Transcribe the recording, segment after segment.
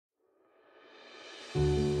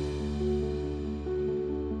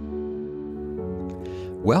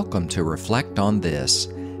Welcome to Reflect on This.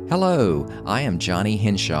 Hello, I am Johnny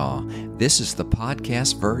Henshaw. This is the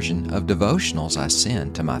podcast version of devotionals I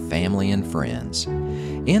send to my family and friends.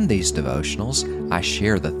 In these devotionals, I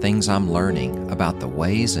share the things I'm learning about the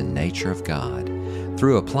ways and nature of God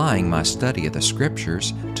through applying my study of the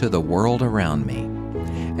Scriptures to the world around me.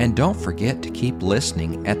 And don't forget to keep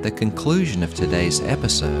listening at the conclusion of today's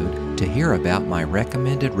episode to hear about my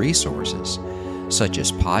recommended resources, such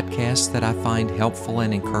as podcasts that I find helpful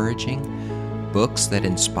and encouraging, books that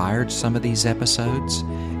inspired some of these episodes,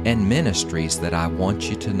 and ministries that I want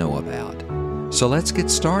you to know about. So let's get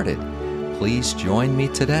started. Please join me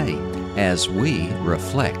today as we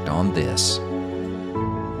reflect on this.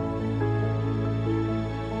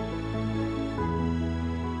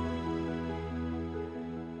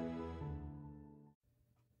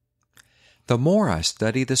 The more I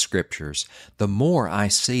study the Scriptures, the more I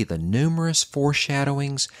see the numerous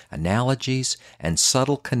foreshadowings, analogies, and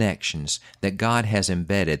subtle connections that God has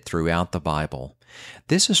embedded throughout the Bible.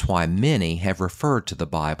 This is why many have referred to the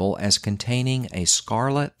Bible as containing a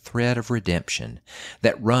scarlet thread of redemption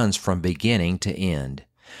that runs from beginning to end.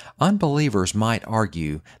 Unbelievers might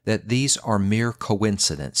argue that these are mere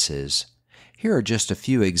coincidences. Here are just a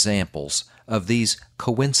few examples of these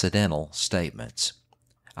coincidental statements.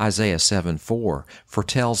 Isaiah 7:4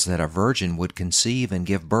 foretells that a virgin would conceive and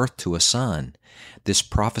give birth to a son. This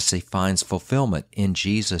prophecy finds fulfillment in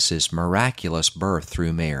Jesus' miraculous birth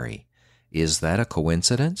through Mary. Is that a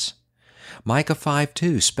coincidence? Micah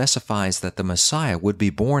 5:2 specifies that the Messiah would be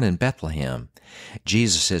born in Bethlehem.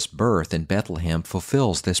 Jesus' birth in Bethlehem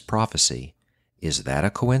fulfills this prophecy. Is that a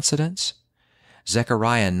coincidence?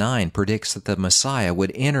 Zechariah 9 predicts that the Messiah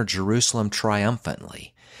would enter Jerusalem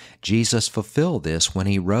triumphantly. Jesus fulfilled this when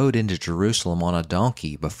he rode into Jerusalem on a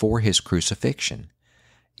donkey before his crucifixion.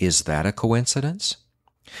 Is that a coincidence?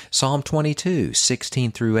 Psalm 22,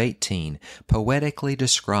 16 through 18, poetically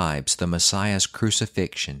describes the Messiah's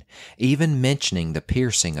crucifixion, even mentioning the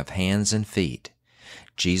piercing of hands and feet.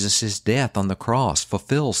 Jesus' death on the cross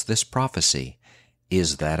fulfills this prophecy.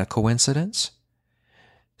 Is that a coincidence?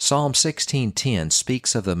 Psalm 16:10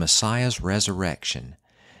 speaks of the Messiah's resurrection.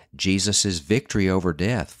 Jesus' victory over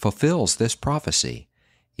death fulfills this prophecy.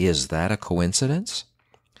 Is that a coincidence?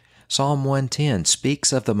 Psalm 110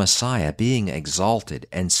 speaks of the Messiah being exalted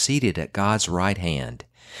and seated at God's right hand.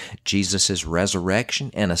 Jesus'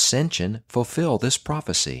 resurrection and ascension fulfill this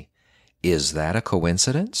prophecy. Is that a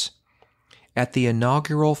coincidence? At the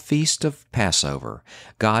inaugural feast of Passover,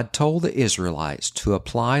 God told the Israelites to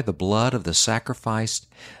apply the blood of the sacrificed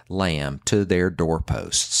lamb to their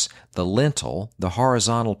doorposts, the lintel, the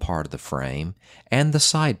horizontal part of the frame, and the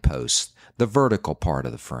side posts, the vertical part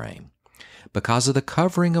of the frame. Because of the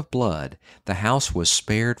covering of blood, the house was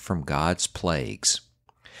spared from God's plagues.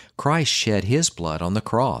 Christ shed His blood on the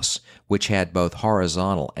cross, which had both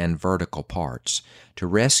horizontal and vertical parts, to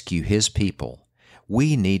rescue His people.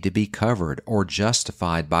 We need to be covered or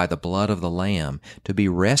justified by the blood of the Lamb to be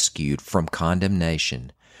rescued from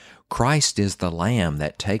condemnation. Christ is the Lamb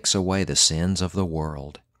that takes away the sins of the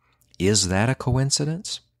world. Is that a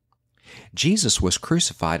coincidence? Jesus was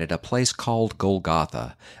crucified at a place called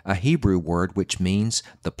Golgotha, a Hebrew word which means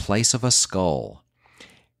the place of a skull.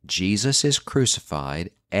 Jesus is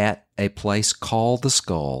crucified at a place called the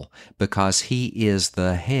skull because He is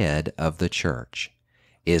the head of the church.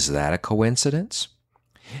 Is that a coincidence?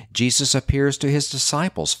 Jesus appears to His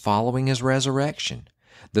disciples following His resurrection.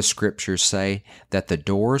 The Scriptures say that the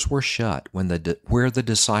doors were shut where the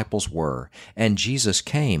disciples were, and Jesus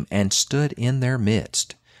came and stood in their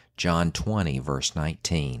midst. John 20, verse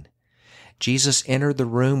 19. Jesus entered the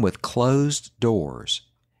room with closed doors.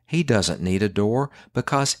 He doesn't need a door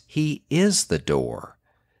because He is the door.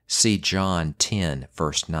 See John 10,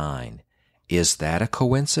 verse 9. Is that a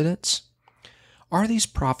coincidence? Are these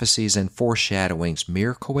prophecies and foreshadowings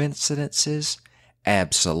mere coincidences?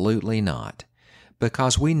 Absolutely not.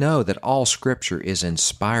 Because we know that all Scripture is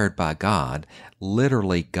inspired by God,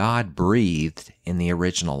 literally God-breathed in the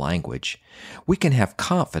original language, we can have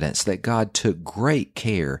confidence that God took great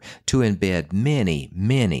care to embed many,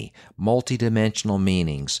 many multidimensional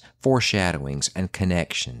meanings, foreshadowings, and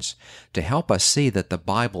connections to help us see that the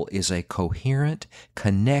Bible is a coherent,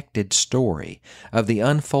 connected story of the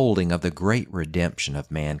unfolding of the great redemption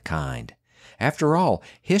of mankind. After all,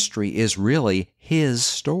 history is really His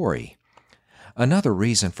story. Another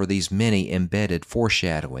reason for these many embedded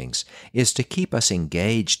foreshadowings is to keep us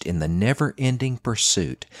engaged in the never-ending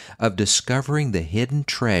pursuit of discovering the hidden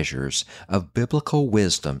treasures of biblical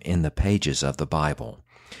wisdom in the pages of the Bible.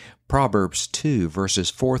 Proverbs 2 verses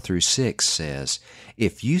 4 through 6 says,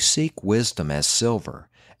 "If you seek wisdom as silver,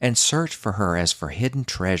 and search for her as for hidden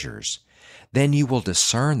treasures. Then you will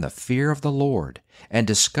discern the fear of the Lord and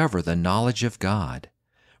discover the knowledge of God.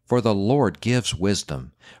 For the Lord gives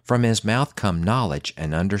wisdom. From His mouth come knowledge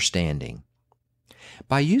and understanding.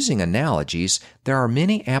 By using analogies, there are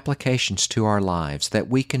many applications to our lives that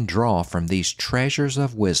we can draw from these treasures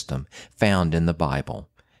of wisdom found in the Bible.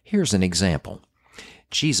 Here's an example.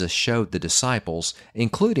 Jesus showed the disciples,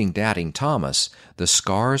 including doubting Thomas, the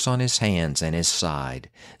scars on his hands and his side.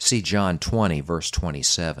 See John 20, verse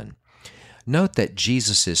 27. Note that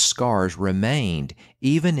Jesus' scars remained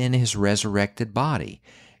even in His resurrected body.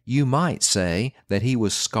 You might say that He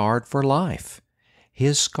was scarred for life.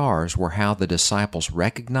 His scars were how the disciples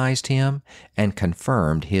recognized Him and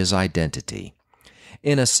confirmed His identity.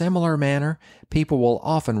 In a similar manner, people will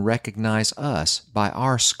often recognize us by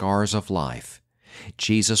our scars of life.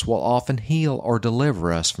 Jesus will often heal or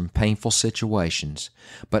deliver us from painful situations,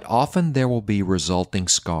 but often there will be resulting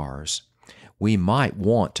scars. We might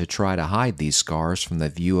want to try to hide these scars from the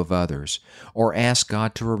view of others, or ask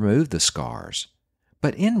God to remove the scars.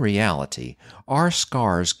 But in reality, our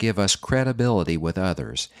scars give us credibility with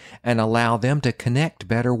others and allow them to connect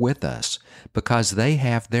better with us because they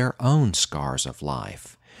have their own scars of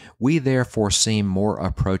life. We therefore seem more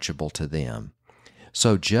approachable to them.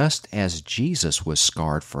 So just as Jesus was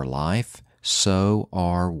scarred for life, so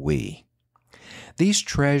are we. These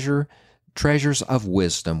treasures of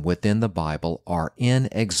wisdom within the Bible are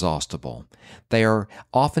inexhaustible. They are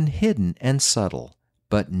often hidden and subtle,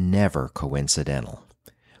 but never coincidental.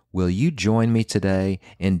 Will you join me today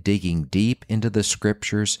in digging deep into the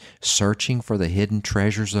Scriptures, searching for the hidden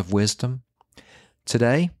treasures of wisdom?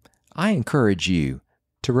 Today, I encourage you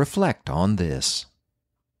to reflect on this.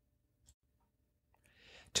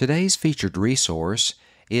 Today's featured resource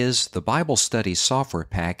is the Bible Study software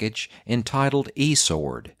package entitled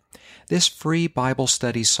eSword. This free Bible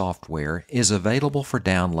study software is available for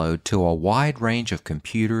download to a wide range of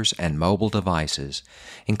computers and mobile devices,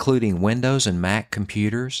 including Windows and Mac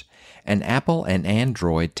computers, and Apple and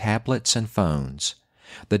Android tablets and phones.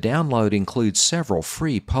 The download includes several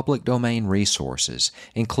free public domain resources,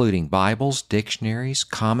 including Bibles, dictionaries,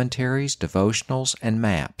 commentaries, devotionals, and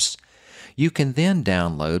maps. You can then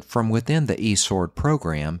download from within the eSword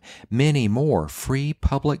program many more free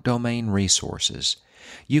public domain resources.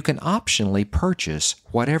 You can optionally purchase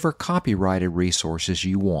whatever copyrighted resources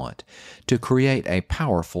you want to create a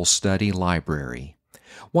powerful study library.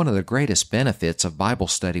 One of the greatest benefits of Bible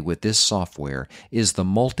study with this software is the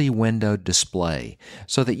multi-windowed display,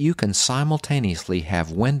 so that you can simultaneously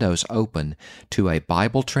have windows open to a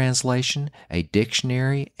Bible translation, a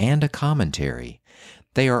dictionary, and a commentary.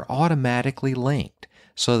 They are automatically linked,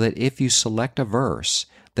 so that if you select a verse,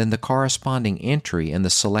 then the corresponding entry in the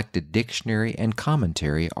selected dictionary and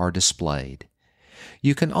commentary are displayed.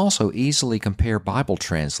 You can also easily compare Bible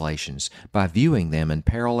translations by viewing them in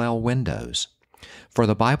parallel windows. For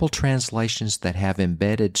the Bible translations that have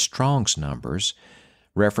embedded Strong's numbers,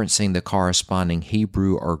 referencing the corresponding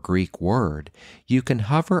Hebrew or Greek word, you can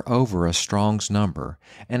hover over a Strong's number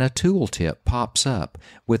and a tooltip pops up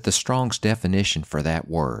with the Strong's definition for that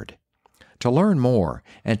word. To learn more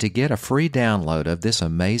and to get a free download of this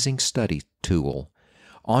amazing study tool,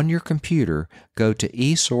 on your computer go to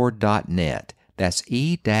esword.net, that's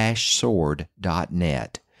e-sword.net.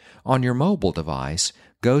 On your mobile device,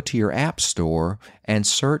 go to your App Store and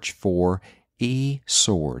search for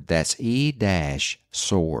eSword, that's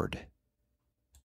e-sword.